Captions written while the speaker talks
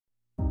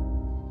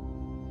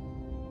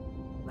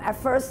At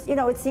first, you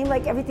know, it seemed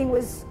like everything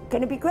was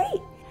gonna be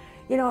great.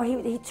 You know,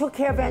 he took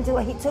care of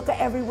Angela, he took her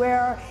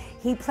everywhere,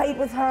 he played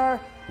with her,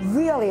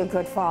 really a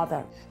good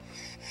father.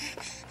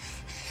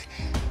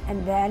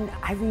 And then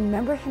I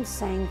remember him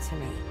saying to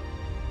me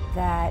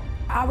that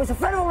I was a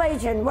federal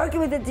agent working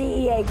with the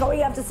DEA,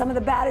 going after some of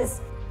the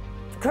baddest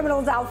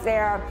criminals out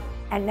there,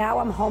 and now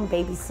I'm home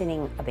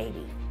babysitting a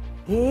baby.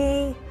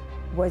 He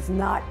was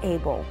not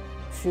able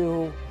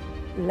to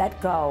let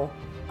go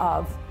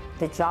of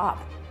the job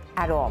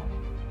at all.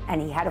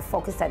 And he had to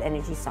focus that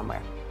energy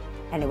somewhere.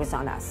 And it was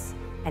on us.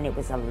 And it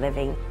was a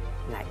living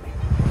nightmare.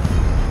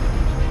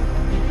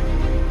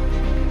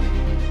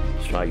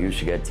 So I used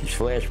to get these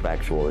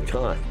flashbacks all the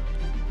time.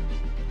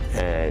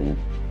 And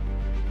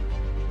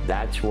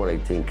that's what I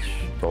think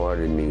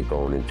started me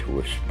going into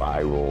a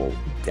spiral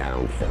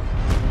downhill.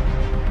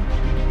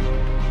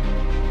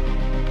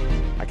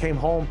 I came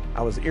home,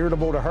 I was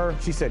irritable to her.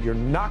 She said, "You're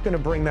not gonna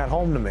bring that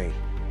home to me."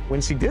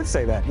 When she did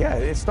say that, yeah,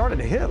 it started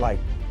to hit like,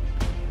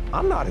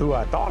 I'm not who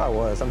I thought I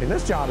was. I mean,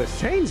 this job has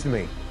changed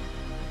me.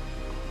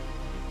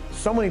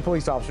 So many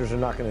police officers are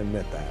not gonna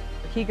admit that.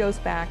 He goes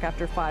back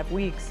after 5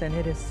 weeks and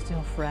it is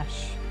still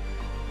fresh.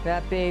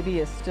 That baby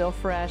is still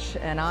fresh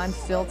and I'm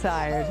still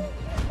tired.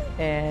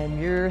 And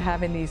you're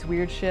having these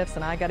weird shifts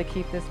and I gotta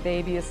keep this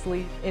baby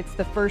asleep. It's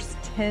the first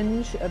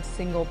tinge of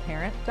single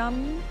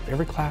parentdom.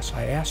 Every class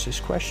I ask this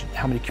question,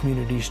 how many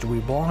communities do we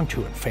belong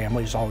to? And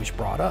family is always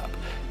brought up.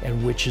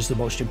 And which is the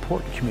most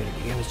important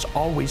community? And it's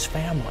always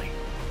family.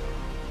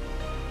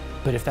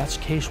 But if that's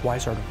the case, why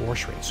is our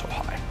divorce rate so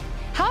high?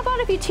 How about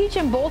if you teach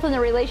them both in the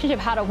relationship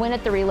how to win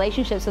at the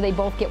relationship so they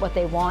both get what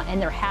they want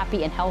and they're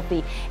happy and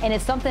healthy. And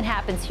if something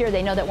happens here,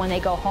 they know that when they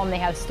go home, they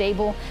have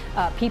stable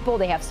people,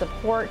 they have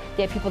support,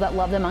 they have people that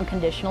love them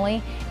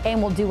unconditionally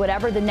and will do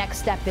whatever the next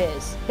step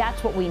is.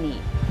 That's what we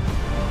need.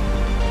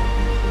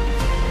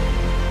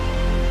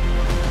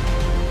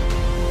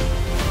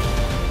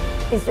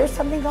 Is there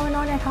something going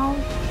on at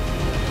home?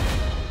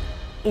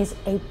 Is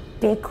a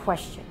big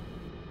question.